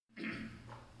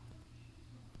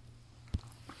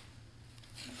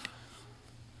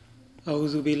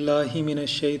أعوذ بالله من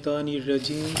الشيطان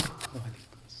الرجيم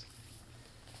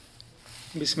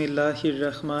بسم الله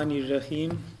الرحمن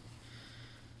الرحيم.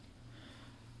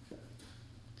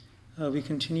 We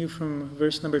continue from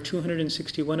verse number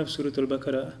 261 of Surah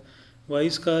Al-Baqarah.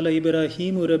 وَإِذْ قَالَ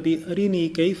إِبْرَاهِيمُ رَبِّ أَرِنِي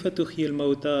كَيْفَ تُحْيِي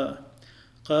الْمَوْتَى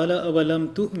قَالَ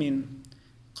أَوَلَمْ تُؤْمِنْ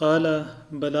قَالَ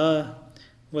بَلَى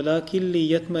وَلَكِنْ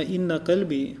لِيَطْمَئِنَّ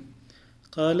قَلْبِي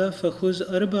قال فخذ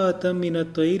أربعة من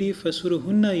الطير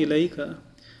فسرهن إليك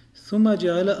ثم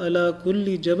جعل على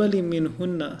كل جبل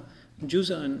منهن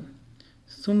جزءا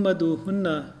ثم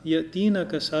ادعهن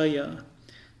يأتينك سعيا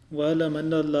واعلم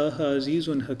أن الله عزيز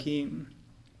حكيم.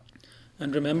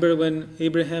 And remember when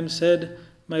Abraham said,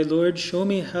 My Lord, show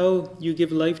me how you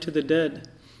give life to the dead.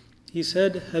 He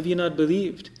said, Have you not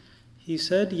believed? He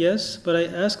said, Yes, but I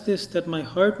ask this that my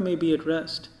heart may be at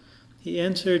rest. He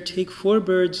answered, Take 4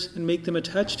 birds and make them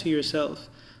attached to yourself.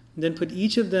 Then put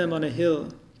each of them on a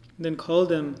hill. Then call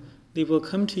them. They will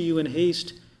come to you in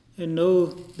haste. And know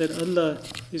that Allah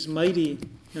is mighty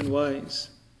and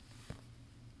wise.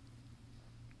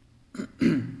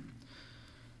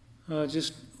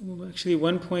 Just actually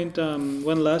one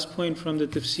last point from the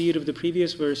tafsir of the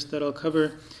previous verse that I'll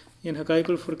cover. In Haqaiq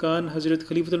al-Furqan, Hazrat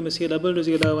Khalifatul Masih al-Abul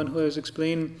Raziyallahu anhu has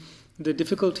explained the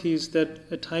difficulties that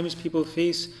at times people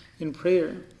face in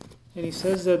prayer. And he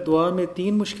says that दुआ में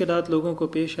 3 मुश्किलात लोगों को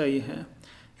पेश आई हैं.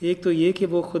 एक तो ये कि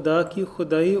वो खुदा की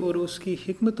खुदाई और उसकी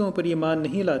हिकमतों पर ईमान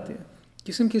नहीं लाते,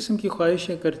 किस्म किस्म की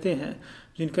ख्वाहिशें करते हैं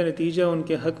जिनका नतीजा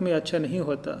उनके हक़ में अच्छा नहीं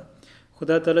होता.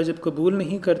 खुदा ताला जब कबूल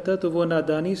नहीं करता तो वो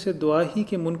नादानी से दुआ ही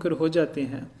के मुनकर हो जाते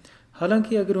हैं.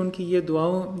 हालांकि अगर उनकी ये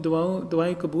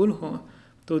दुआएं कबूल हों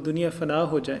तो दुनिया फ़ना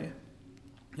हो जाए.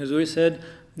 Huzoor said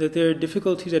that there are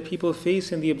difficulties that people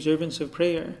face in the observance of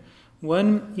prayer.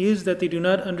 One is that they do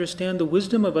not understand the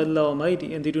wisdom of Allah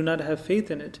Almighty and they do not have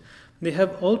faith in it. They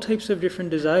have all types of different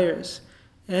desires,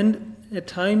 and at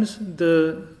times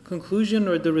the conclusion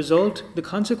or the result, the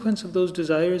consequence of those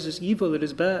desires is evil, it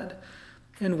is bad.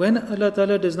 And when Allah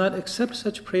Ta'ala does not accept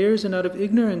such prayers and out of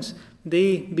ignorance,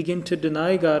 they begin to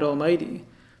deny God Almighty.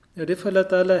 That if Allah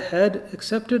Ta'ala had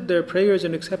accepted their prayers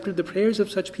and accepted the prayers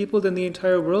of such people, then the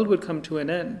entire world would come to an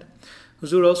end.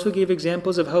 Huzoor also gave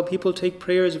examples of how people take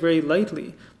prayers very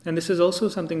lightly, and this is also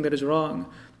something that is wrong.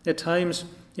 At times,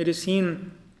 it is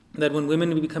seen that when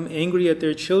women become angry at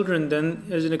their children, then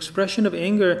as an expression of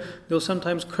anger, they'll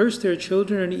sometimes curse their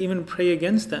children and even pray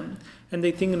against them, and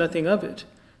they think nothing of it.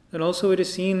 And also it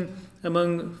is seen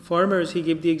among farmers, he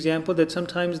gave the example that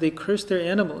sometimes they curse their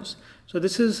animals. So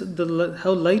this is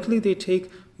how lightly they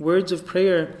take words of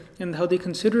prayer and how they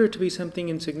consider it to be something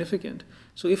insignificant.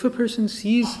 So if a person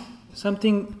sees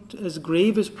something as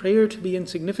grave as prayer to be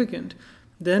insignificant,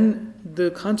 then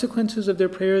the consequences of their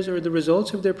prayers or the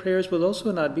results of their prayers will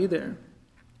also not be there.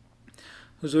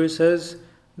 Huzoor says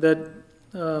that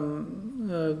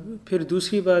फिर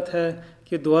दूसरी बात है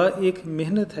कि दुआ एक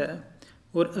मेहनत है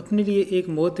और अपने लिए एक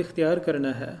मौत इख्तियार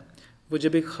करना है. वो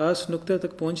जब एक ख़ास नुक्ता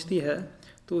तक पहुंचती है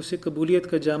तो उसे कबूलियत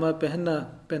का जामा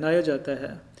पहनाया जाता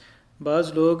है.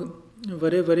 बाज़ लोग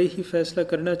वरे ही फ़ैसला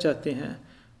करना चाहते हैं,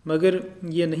 मगर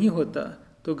ये नहीं होता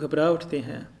तो घबरा उठते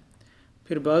हैं.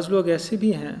 फिर बाज़ लोग ऐसे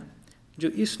भी हैं जो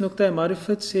इस नुक्ता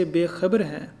मारिफत से बेखबर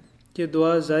हैं कि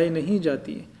दुआ ज़ाय नहीं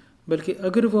जाती, बल्कि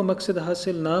अगर वो मकसद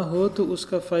हासिल ना हो तो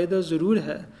उसका फ़ायदा ज़रूर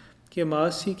है कि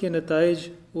मासी के नताइज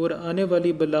और आने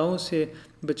वाली बलाओं से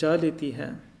बचा लेती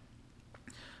है.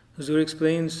 Huzoor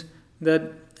explains that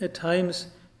at times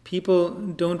people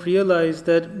don't realize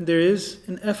that there is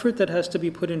an effort that has to be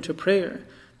put into prayer.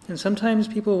 And sometimes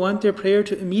people want their prayer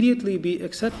to immediately be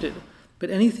accepted. But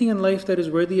anything in life that is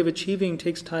worthy of achieving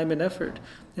takes time and effort.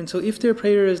 And so if their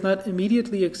prayer is not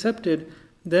immediately accepted,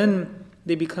 then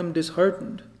they become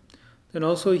disheartened. And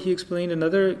also he explained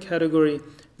another category,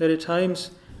 that at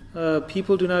times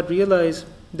people do not realize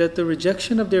that the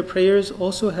rejection of their prayers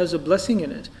also has a blessing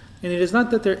in it. And it is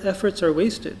not that their efforts are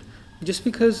wasted. Just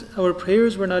because our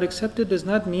prayers were not accepted does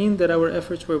not mean that our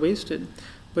efforts were wasted.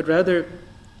 But rather,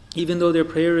 even though their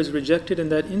prayer is rejected in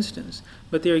that instance,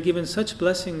 but they are given such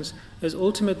blessings as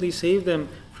ultimately save them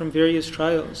from various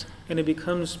trials, and it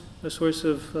becomes a source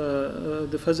of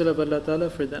the fazl of Allah Ta'ala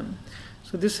for them.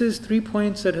 So this is 3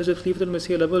 points that Hazrat Khalifatul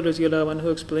Masih al-Abul Raziyallahu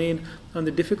anhu explained on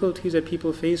the difficulties that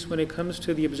people face when it comes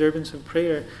to the observance of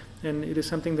prayer, and it is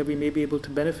something that we may be able to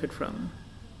benefit from.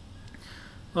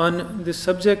 On the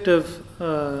subject of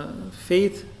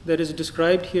faith that is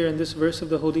described here in this verse of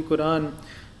the Holy Qur'an,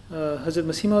 Hazrat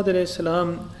Masih Maud alayhi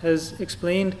salam has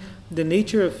explained the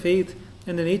nature of faith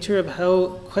and the nature of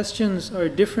how questions are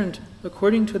different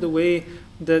according to the way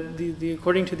that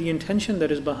according to the intention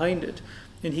that is behind it.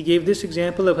 And he gave this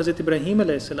example of Hazrat Ibrahim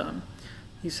alayhi salam.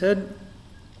 He said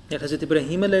that Hazrat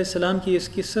Ibrahim alayhi salam की इस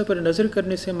किस्सा पर नज़र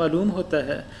करने से मालूम होता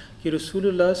है कि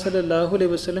रसूलुल्लाह सल्लल्लाहु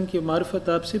अलैहि वसल्लम की मार्फत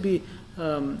आपसे भी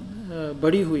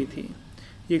बड़ी हुई थी.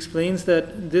 He explains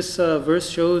that this verse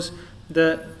shows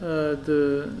that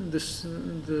the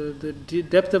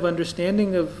depth of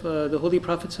understanding of the Holy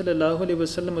Prophet sallallahu alaihi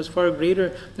wasallam was far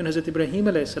greater than Hazrat Ibrahim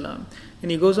alayhi salam.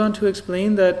 And he goes on to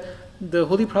explain that the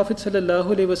Holy Prophet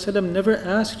sallallahu alaihi wasallam never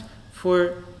asked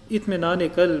for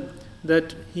itminan-e-qalb,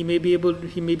 that he may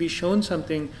be shown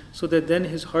something so that then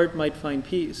his heart might find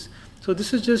peace. So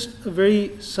this is just a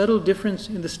very subtle difference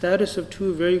in the status of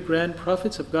two very grand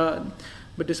prophets of God.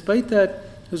 But despite that,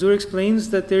 Huzur explains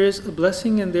that there is a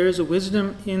blessing and there is a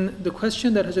wisdom in the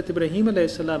question that Hazrat Ibrahim alayhi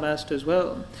salam asked as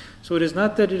well. So it is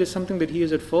not that it is something that he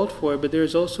is at fault for, but there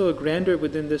is also a grandeur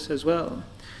within this as well.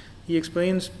 He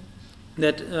explains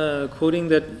that, quoting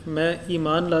that, "Main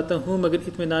iman lata hu magar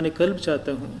itminan-e-qalb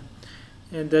chahta hu,"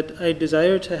 and that I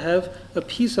desire to have a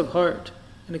peace of heart.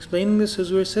 And explaining this,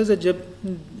 Huzur says that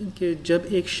जब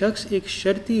एक शख्स एक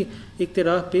शर्ती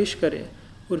इक्तराह पेश करे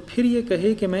और फिर ये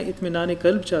कहे कि मैं इत्मीनान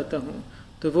क़ल्ब चाहता हूँ,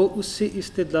 तो वो उससे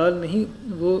इस्तिदलाल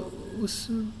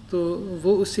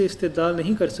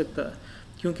नहीं कर सकता,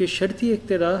 क्योंकि शर्ती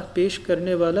इक्तराह पेश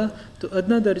करने वाला तो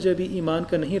अदना दर्जा भी ईमान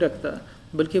का नहीं रखता,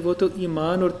 बल्कि वो तो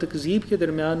ईमान और तकज़ीब के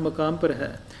दरमियान मकाम पर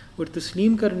है और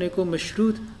तस्लीम करने को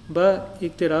मशरूत बा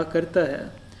इक्तराह करता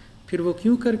है. फिर वो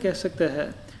क्यों कर कह सकता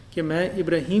है कि मैं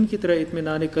इब्राहीम की तरह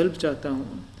इत्मीनान क़ल्ब चाहता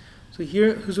हूँ. So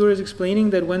here Huzur is explaining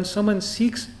that when someone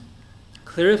seeks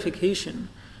clarification,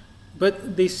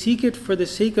 but they seek it for the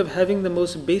sake of having the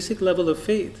most basic level of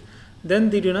faith, then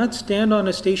they do not stand on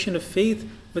a station of faith,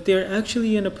 but they are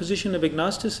actually in a position of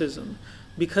agnosticism,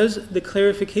 because the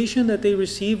clarification that they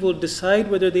receive will decide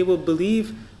whether they will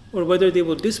believe or whether they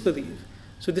will disbelieve.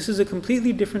 So this is a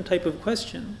completely different type of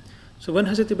question. So when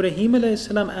Hazrat Ibrahim alayhi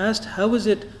salam asked, how is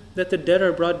it that the dead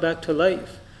are brought back to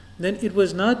life, then it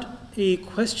was not a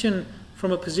question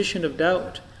from a position of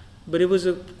doubt, but it was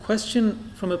a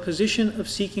question from a position of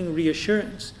seeking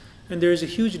reassurance. And there is a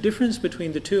huge difference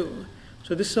between the two.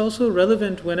 So this is also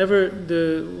relevant whenever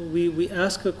we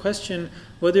ask a question,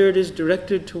 whether it is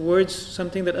directed towards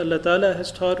something that Allah Ta'ala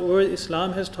has taught, or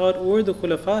Islam has taught, or the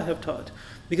Khulafa have taught.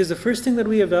 Because the first thing that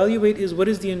we evaluate is what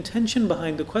is the intention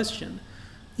behind the question.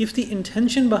 If the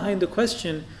intention behind the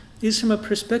question is from a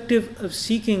perspective of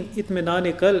seeking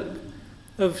itminan-e-qalb,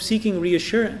 of seeking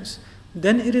reassurance,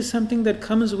 then it is something that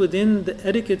comes within the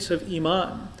etiquettes of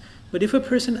Iman. But if a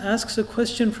person asks a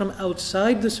question from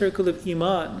outside the circle of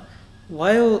Iman,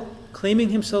 while claiming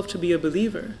himself to be a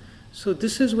believer, so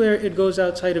this is where it goes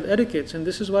outside of etiquettes, and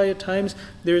this is why at times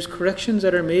there's corrections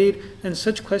that are made, and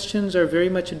such questions are very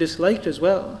much disliked as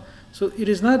well. So it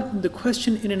is not the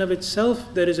question in and of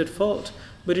itself that is at fault,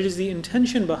 but it is the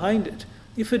intention behind it.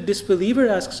 If a disbeliever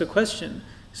asks a question,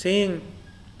 saying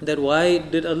that why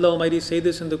did Allah Almighty say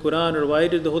this in the Qur'an, or why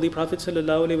did the Holy Prophet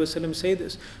ﷺ say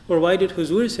this, or why did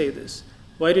Huzur say this,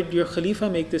 why did your Khalifa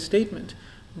make this statement?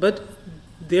 But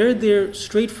they're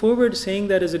straightforward saying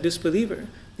that as a disbeliever.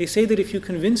 They say that if you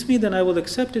convince me, then I will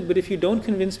accept it, but if you don't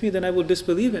convince me, then I will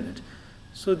disbelieve in it.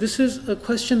 So this is a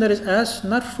question that is asked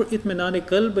not for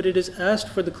itminan-e-qalb, but it is asked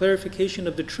for the clarification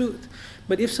of the truth.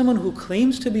 But if someone who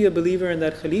claims to be a believer in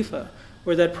that Khalifa,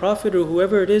 or that prophet, or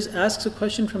whoever it is, asks a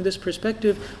question from this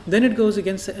perspective, then it goes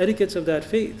against the etiquettes of that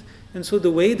faith. And so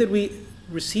the way that we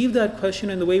receive that question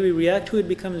and the way we react to it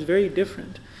becomes very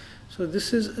different. So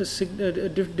this is a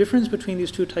difference between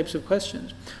these two types of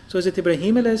questions. So Hazrat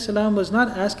Ibrahim alayhi salam was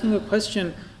not asking a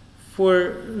question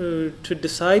to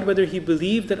decide whether he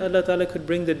believed that Allah Ta'ala could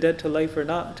bring the dead to life or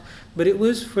not, but it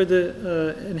was for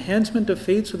the enhancement of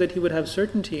faith so that he would have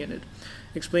certainty in it.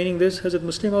 Explaining this, Hazrat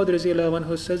Muslim Maud Raziyallahu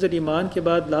anhu says that ईमान के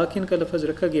बाद लाकिन का लफ्ज़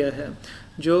रखा गया है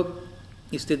जो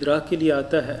इस्तिदराक के लिए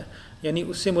आता है, यानी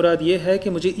उससे मुराद ये है कि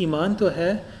मुझे ईमान तो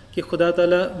है कि खुदा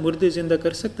ताला मुर्दे ज़िंदा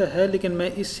कर सकता है, लेकिन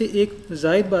मैं इससे एक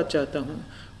ज़ायद बात चाहता हूँ,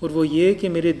 और वो ये कि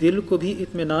मेरे दिल को भी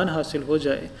इत्मीनान हासिल हो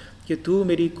जाए कि तू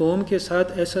मेरी कौम के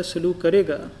साथ ऐसा सलूक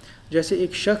करेगा जैसे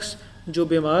एक शख्स जो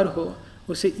बीमार हो,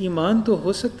 उसे ईमान तो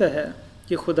हो सकता है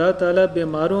कि खुदा ताला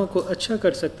बीमारों को अच्छा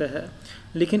कर सकता है,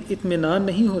 लेकिन इत्मीनान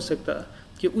नहीं हो सकता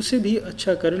कि उसे भी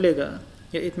अच्छा कर लेगा,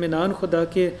 या इत्मीनान खुदा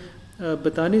के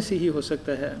बताने से ही हो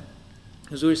सकता है.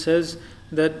 Huzur says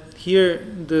that here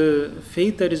the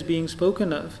faith that is being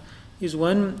spoken of is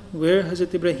one where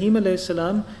Hazrat Ibrahim alayhi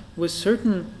salam was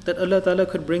certain that Allah Ta'ala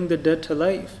could bring the dead to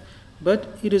life, but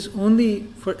it is only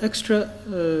for extra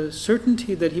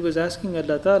certainty that he was asking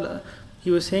Allah Ta'ala.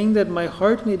 He was saying that my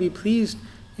heart may be pleased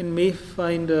and may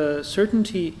find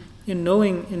certainty in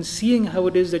knowing and seeing how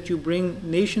it is that you bring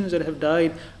nations that have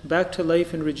died back to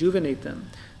life and rejuvenate them.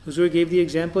 Huzur gave the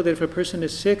example that if a person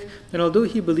is sick, then although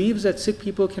he believes that sick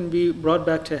people can be brought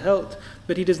back to health,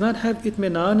 but he does not have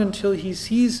itminan until he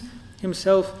sees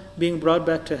himself being brought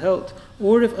back to health,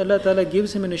 or if Allah Ta'ala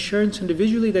gives him an assurance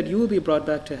individually that you will be brought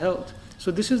back to health.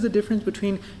 So this is the difference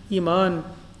between iman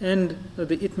and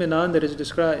the itminan that is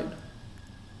described.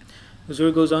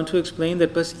 Huzur goes on to explain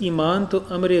that bas iman to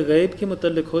amr ghaib ke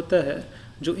mutalik hota hai,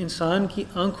 जो इंसान की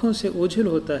आँखों से ओझल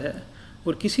होता है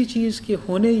और किसी चीज़ के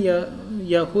होने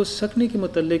या हो सकने के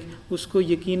मुतल्लिक उसको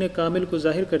यकीन कामिल को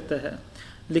ज़ाहिर करता है।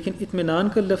 लेकिन इत्मीनान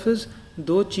का लफ्ज़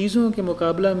दो चीज़ों के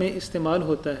मुकाबला में इस्तेमाल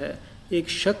होता है, एक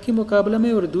शक के मुकाबला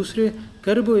में और दूसरे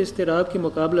कर्ब व इस्तिराब के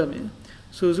मुकाबला में.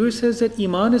 So Huzur says that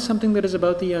Iman is something that is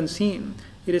about the unseen.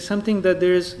 It is something that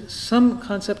there is some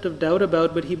concept of doubt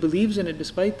about, but he believes in it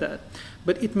despite that.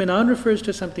 But Itminan refers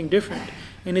to something different.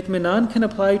 And Itminan can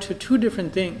apply to two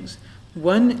different things.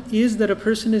 One is that a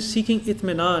person is seeking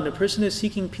Itminan, a person is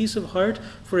seeking peace of heart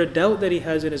for a doubt that he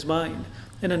has in his mind.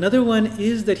 And another one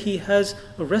is that he has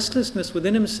a restlessness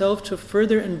within himself to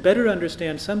further and better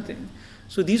understand something.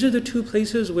 So these are the two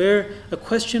places where a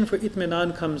question for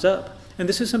Itminan comes up. And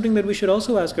this is something that we should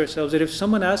also ask ourselves, that if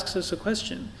someone asks us a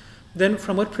question, then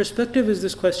from what perspective is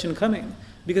this question coming?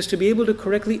 Because to be able to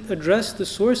correctly address the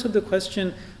source of the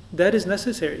question, that is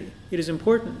necessary. It is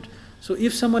important. So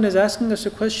if someone is asking us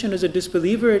a question as a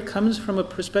disbeliever, it comes from a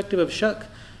perspective of shak.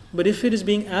 But if it is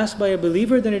being asked by a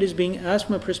believer, then it is being asked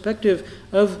from a perspective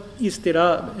of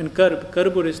istirab and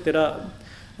karbur istirab.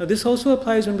 Now this also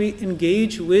applies when we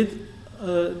engage with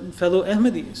fellow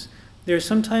Ahmadis. There are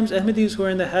sometimes Ahmadis who are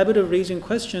in the habit of raising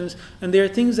questions, and there are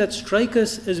things that strike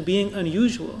us as being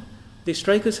unusual. They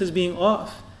strike us as being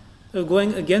off,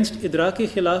 going against idrake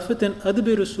khilafat and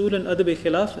adab rasul and adab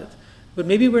khilafat. But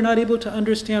maybe we're not able to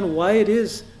understand why it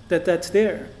is that that's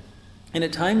there. And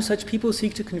at times such people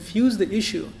seek to confuse the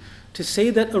issue, to say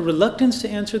that a reluctance to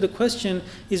answer the question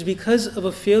is because of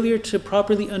a failure to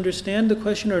properly understand the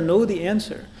question or know the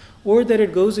answer, or that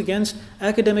it goes against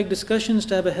academic discussions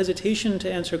to have a hesitation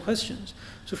to answer questions.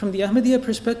 So from the Ahmadiyya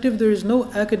perspective, there is no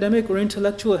academic or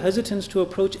intellectual hesitance to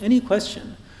approach any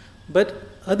question.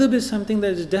 But adab is something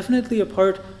that is definitely a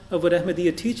part of what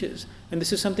Ahmadiyya teaches. And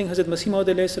this is something Hazrat Masih Maud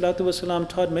alayhi salatu wasalam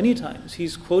taught many times.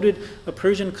 He's quoted a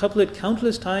Persian couplet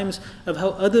countless times of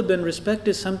how adab and respect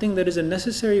is something that is a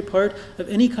necessary part of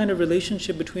any kind of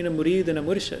relationship between a murid and a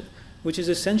murshid, which is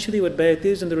essentially what bayat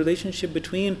is, and the relationship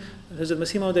between Hazrat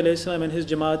Masih Maud alayhi salam and his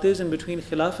jamaat is, and between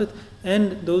khilafat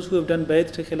and those who have done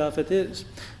bayat to khilafat is.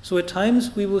 So at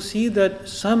times we will see that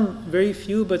some, very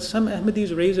few, but some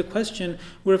Ahmadis raise a question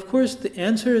where of course the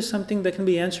answer is something that can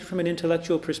be answered from an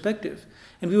intellectual perspective.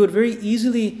 And we would very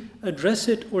easily address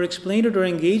it or explain it or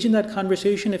engage in that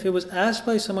conversation if it was asked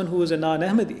by someone who was a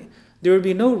non-Ahmadi. There would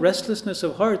be no restlessness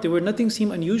of heart, there would nothing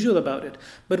seem unusual about it.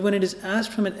 But when it is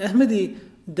asked from an Ahmadi,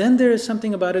 then there is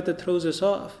something about it that throws us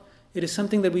off. It is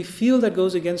something that we feel that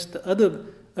goes against the adab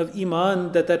of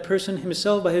Iman that that person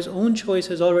himself by his own choice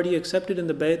has already accepted in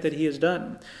the bayat that he has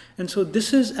done. And so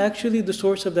this is actually the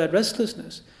source of that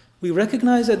restlessness. We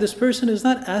recognize that this person is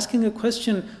not asking a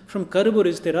question from karb or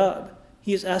istirab.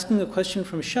 He is asking a question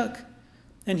from shak.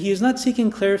 And he is not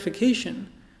seeking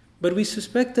clarification. But we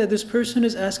suspect that this person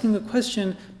is asking a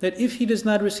question that if he does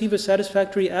not receive a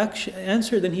satisfactory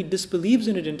answer, then he disbelieves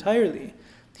in it entirely.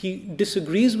 He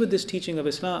disagrees with this teaching of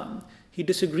Islam. He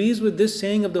disagrees with this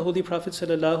saying of the Holy Prophet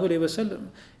ﷺ.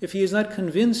 If he is not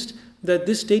convinced that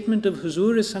this statement of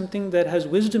Huzur is something that has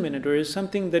wisdom in it, or is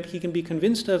something that he can be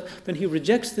convinced of, then he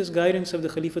rejects this guidance of the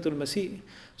Khalifatul Masih.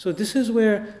 So this is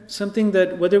where something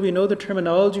that, whether we know the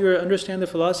terminology or understand the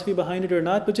philosophy behind it or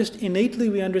not, but just innately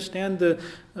we understand the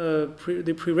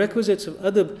prerequisites of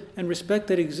adab and respect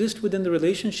that exist within the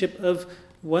relationship of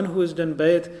one who has done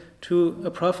bayat to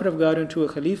a Prophet of God and to a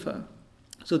Khalifa.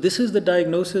 So this is the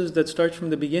diagnosis that starts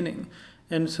from the beginning.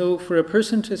 And so for a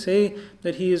person to say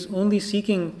that he is only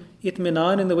seeking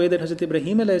itminan in the way that Hazrat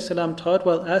Ibrahim alayhi salam taught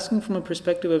while asking from a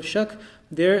perspective of shak,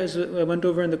 there, as I went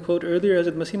over in the quote earlier,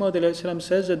 Hazrat Masih Maud alayhi salam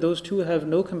says that those two have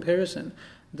no comparison.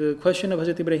 The question of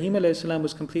Hazrat Ibrahim alayhi salam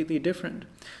was completely different.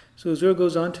 So Huzur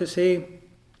goes on to say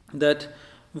that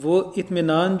वो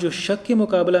इत्मीनान जो शक के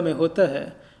मुकाबला में होता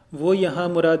है वो यहाँ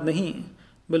मुराद नहीं,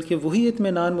 बल्कि वही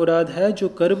इत्मीनान मुराद है जो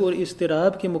कर्ब और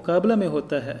इस्तिराब के मुकाबला में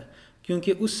होता है,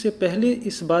 क्योंकि उससे पहले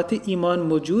इस बात ईमान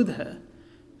मौजूद है.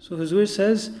 So Huzur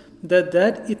says that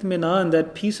itminan,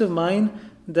 that peace of mind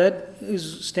that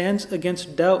stands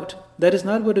against doubt, that is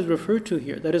not what is referred to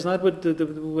here. That is not what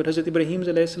what Hazrat Ibrahim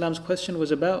alayhi salam's question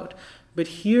was about. But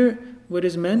here what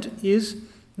is meant is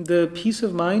the peace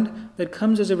of mind that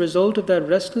comes as a result of that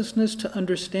restlessness to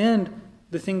understand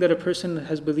the thing that a person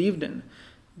has believed in.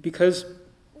 Because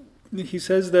he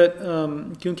says that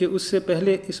क्योंकि उससे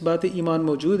पहले इस बात ईमान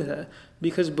मौजूद है,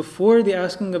 because before the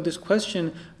asking of this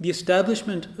question, the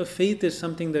establishment of faith is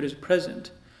something that is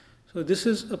present. So this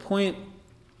is a point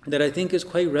that I think is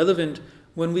quite relevant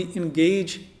when we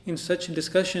engage in such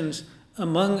discussions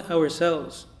among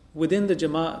ourselves, within the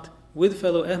Jamaat, with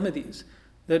fellow Ahmadis,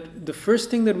 that the first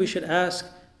thing that we should ask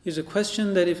is a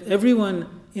question that if everyone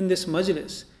in this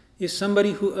majlis is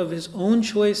somebody who of his own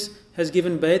choice has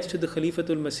given bayt to the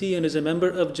Khalifatul Masih and is a member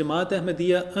of Jamaat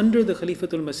Ahmadiyya under the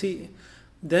Khalifatul Masih,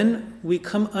 then we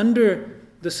come under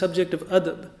the subject of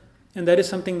adab, and that is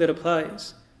something that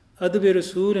applies.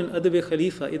 Adab-e-Rasul and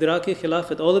Adab-e-Khalifa,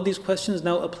 Idrak-e-Khilafat, all of these questions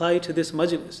now apply to this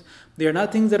majlis. They are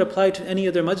not things that apply to any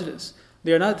other majlis.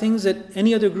 They are not things that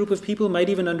any other group of people might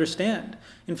even understand.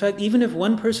 In fact, even if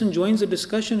one person joins a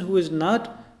discussion who is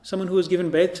not someone who has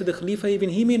given bayt to the Khalifa, even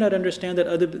he may not understand the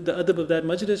adab of that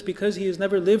majlis because he has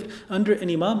never lived under an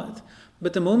imamat.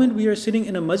 But the moment we are sitting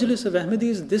in a majlis of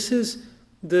Ahmadis, this is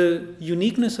the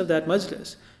uniqueness of that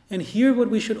majlis. And here what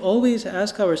we should always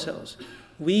ask ourselves,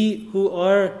 we who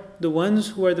are the ones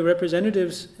who are the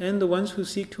representatives and the ones who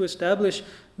seek to establish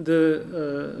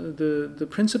the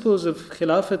principles of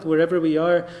khilafat wherever we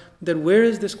are, that where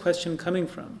is this question coming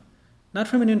from? Not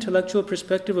from an intellectual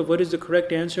perspective of what is the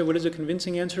correct answer, what is a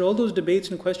convincing answer, all those debates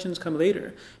and questions come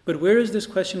later. But where is this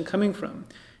question coming from?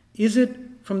 Is it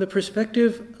from the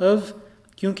perspective of,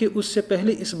 kyunki usse pehle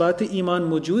is baat iman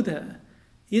mawjood hai?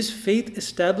 Is faith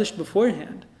established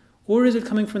beforehand? Or is it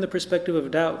coming from the perspective of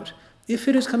doubt? If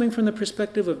it is coming from the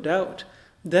perspective of doubt,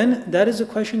 then that is a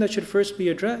question that should first be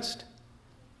addressed.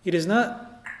 It is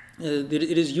not, it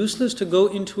is useless to go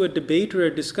into a debate or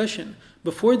a discussion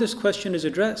before this question is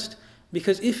addressed.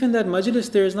 Because if in that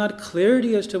majlis there is not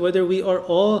clarity as to whether we are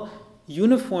all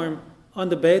uniform on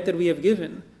the bayt that we have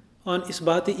given, on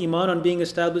isbat-e iman, on being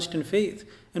established in faith,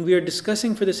 and we are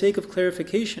discussing for the sake of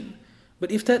clarification, but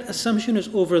if that assumption is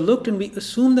overlooked and we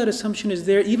assume that assumption is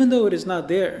there even though it is not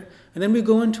there, and then we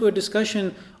go into a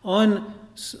discussion on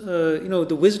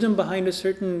the wisdom behind a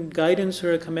certain guidance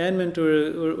or a commandment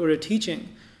or a teaching,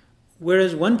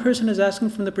 whereas one person is asking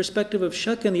from the perspective of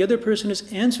shak and the other person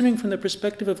is answering from the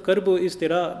perspective of karb or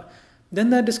istirab,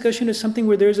 then that discussion is something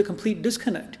where there is a complete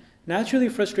disconnect. Naturally,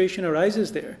 frustration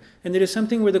arises there, and it is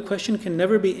something where the question can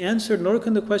never be answered, nor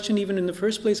can the question even in the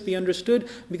first place be understood,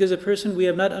 because we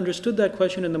have not understood that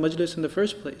question in the majlis in the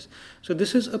first place. So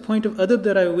this is a point of adab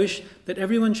that I wish that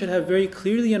everyone should have very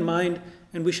clearly in mind,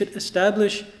 and we should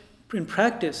establish in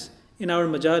practice in our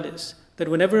majalis, that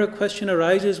whenever a question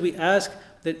arises, we ask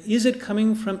that is it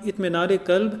coming from itminane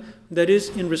qalb, that is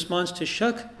in response to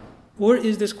shak, or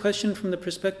is this question from the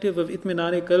perspective of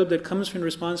itminane qalb that comes from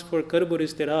response for karb or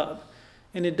istirab?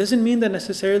 And it doesn't mean that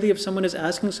necessarily if someone is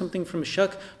asking something from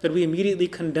shak that we immediately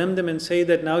condemn them and say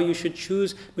that now you should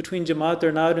choose between jamaat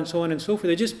or not and so on and so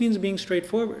forth. It just means being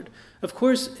straightforward. Of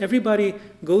course, everybody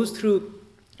goes through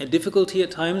a difficulty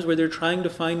at times where they're trying to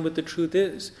find what the truth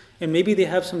is. And maybe they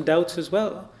have some doubts as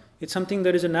well. It's something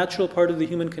that is a natural part of the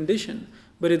human condition.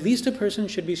 But at least a person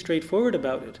should be straightforward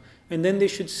about it. And then they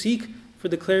should seek for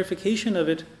the clarification of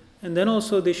it, and then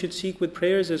also they should seek with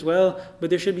prayers as well, but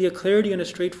there should be a clarity and a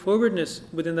straightforwardness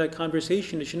within that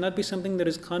conversation. It should not be something that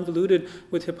is convoluted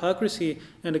with hypocrisy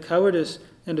and a cowardice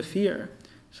and a fear.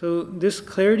 So this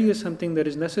clarity is something that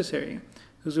is necessary.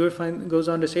 Huzur goes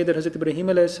on to say that Hazrat Ibrahim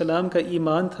alayhi salam ka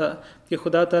iman tha कि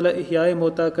खुदा ताला इह्याए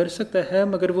मौता कर सकता है,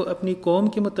 मगर वो अपनी कौम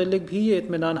के मुतल्लिक भी ये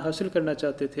इत्मीनान हासिल करना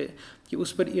चाहते थे कि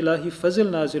उस पर इलाही फजल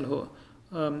नाजिल हो,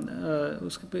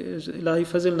 उसके पे इलाही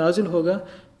फजल नाजिल होगा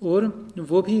और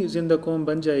वो भी जिंदा कौम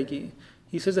बन जाएगी.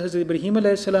 He says that Hazrat Ibrahim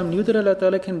alayhi salam knew that Allah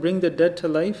Ta'ala can bring the dead to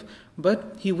life,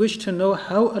 but he wished to know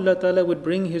how Allah Ta'ala would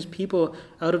bring his people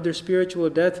out of their spiritual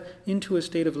death into a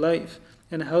state of life,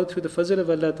 and how through the fazl of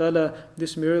Allah Ta'ala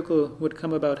this miracle would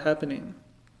come about happening.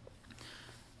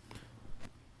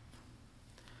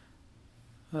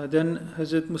 Then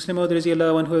Hazrat Muslim Maud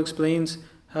Riziyallahu anhu explains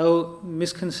how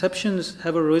misconceptions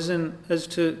have arisen as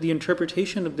to the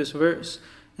interpretation of this verse.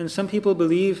 And some people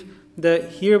believe that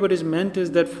here what is meant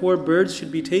is that 4 birds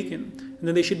should be taken, and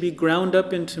then they should be ground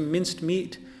up into minced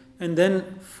meat, and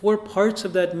then 4 parts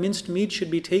of that minced meat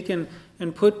should be taken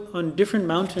and put on different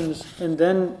mountains, and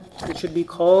then it should be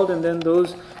called, and then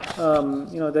those,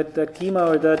 that keema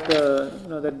or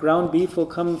that ground beef will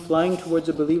come flying towards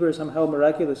the believer somehow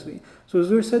miraculously. So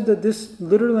Huzur said that this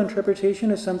literal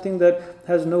interpretation is something that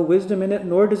has no wisdom in it,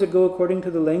 nor does it go according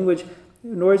to the language,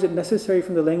 nor is it necessary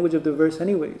from the language of the verse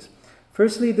anyways.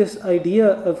 Firstly, this idea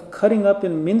of cutting up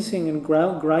and mincing and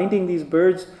grinding these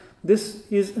birds, this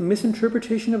is a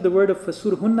misinterpretation of the word of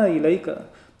fasurhunna ilayka.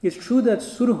 It's true that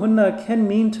surhunna can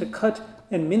mean to cut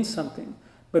and mince something,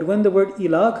 But when the word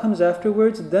ila comes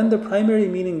afterwards, then the primary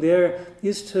meaning there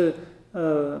is to,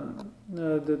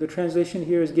 the translation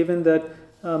here is given that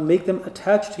make them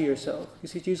attached to yourself.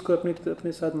 Kisi cheez ko apne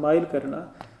saath mail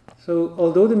karna. So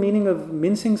although the meaning of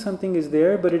mincing something is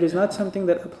there, but it is not something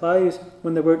that applies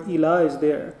when the word ila is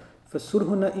there.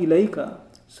 فَسُرْهُنَّ إِلَيْكَ.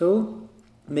 So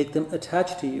make them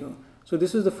attached to you. So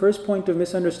this is the first point of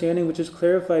misunderstanding which is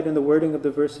clarified in the wording of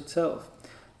the verse itself.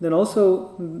 Then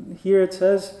also here it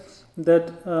says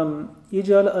that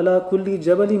إِجَالَ عَلَى كُلِّ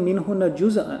جَبَلٍ مِّنْهُنَّ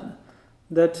جُزْءًا.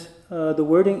 That the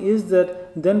wording is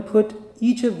that then put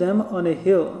each of them on a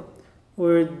hill,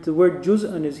 or the word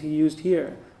juz'an is used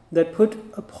here, that put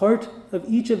a part of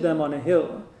each of them on a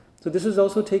hill. So this is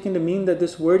also taken to mean that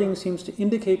this wording seems to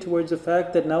indicate towards the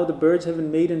fact that now the birds have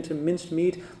been made into minced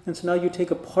meat, and so now you take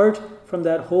a part from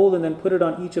that whole and then put it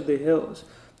on each of the hills.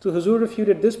 So Huzur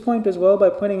refuted this point as well by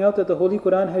pointing out that the Holy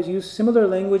Qur'an has used similar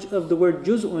language of the word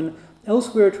juz'un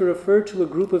elsewhere to refer to a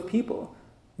group of people,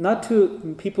 not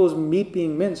to people's meat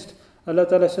being minced. Allah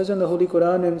Ta'ala says in the Holy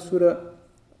Qur'an in Surah,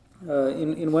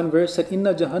 in one verse, that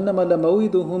Inna Jahannama la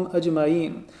mawiduhum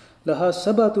ajma'in laha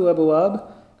sabatu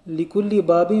abwab likulli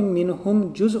babim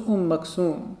minhum juz'um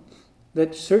maksum.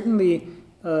 That certainly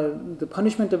the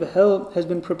punishment of hell has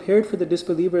been prepared for the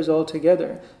disbelievers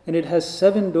altogether, and it has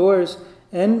 7 doors,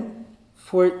 and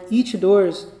for each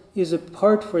doors is a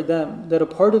part for them, that a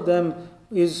part of them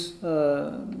is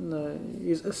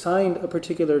assigned a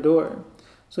particular door.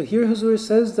 So here Huzur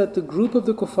says that the group of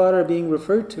the kuffar are being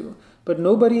referred to, but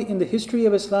nobody in the history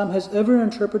of Islam has ever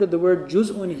interpreted the word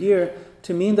juz'un here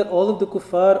to mean that all of the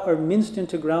kuffar are minced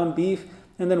into ground beef,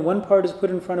 and then one part is put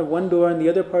in front of one door and the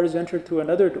other part is entered through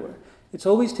another door. It's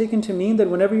always taken to mean that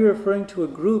whenever you're referring to a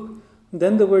group,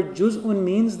 then the word juz'un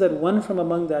means that one from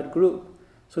among that group.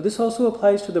 So this also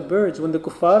applies to the birds. When the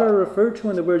kuffar are referred to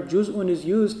and the word juz'un is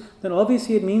used, then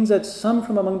obviously it means that some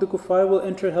from among the kuffar will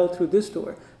enter hell through this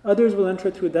door. Others will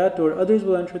enter through that door. Others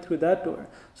will enter through that door.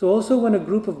 So also when a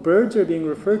group of birds are being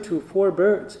referred to, 4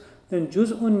 birds, then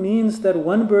juz'un means that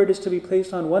one bird is to be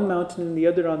placed on one mountain and the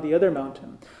other on the other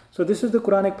mountain. So this is the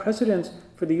Quranic precedence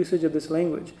for the usage of this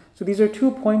language. So these are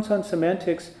 2 points on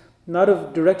semantics, not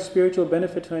of direct spiritual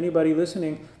benefit to anybody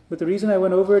listening. But the reason I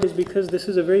went over it is because this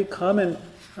is a very common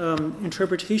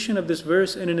interpretation of this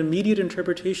verse, and an immediate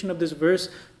interpretation of this verse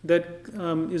that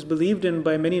is believed in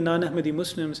by many non-Ahmadi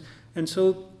Muslims. And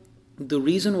so the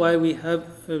reason why we have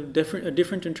a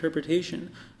different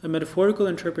interpretation, a metaphorical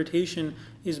interpretation,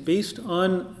 is based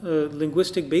on a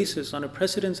linguistic basis, on a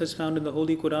precedence that's found in the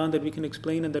Holy Qur'an that we can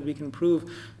explain and that we can prove.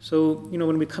 So,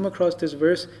 when we come across this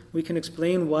verse, we can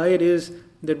explain why it is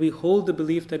that we hold the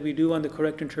belief that we do on the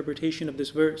correct interpretation of this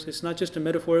verse. It's not just a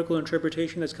metaphorical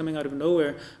interpretation that's coming out of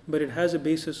nowhere, but it has a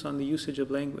basis on the usage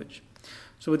of language.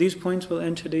 So with these points, we'll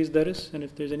end today's dars, and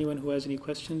if there's anyone who has any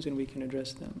questions, then we can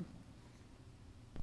address them.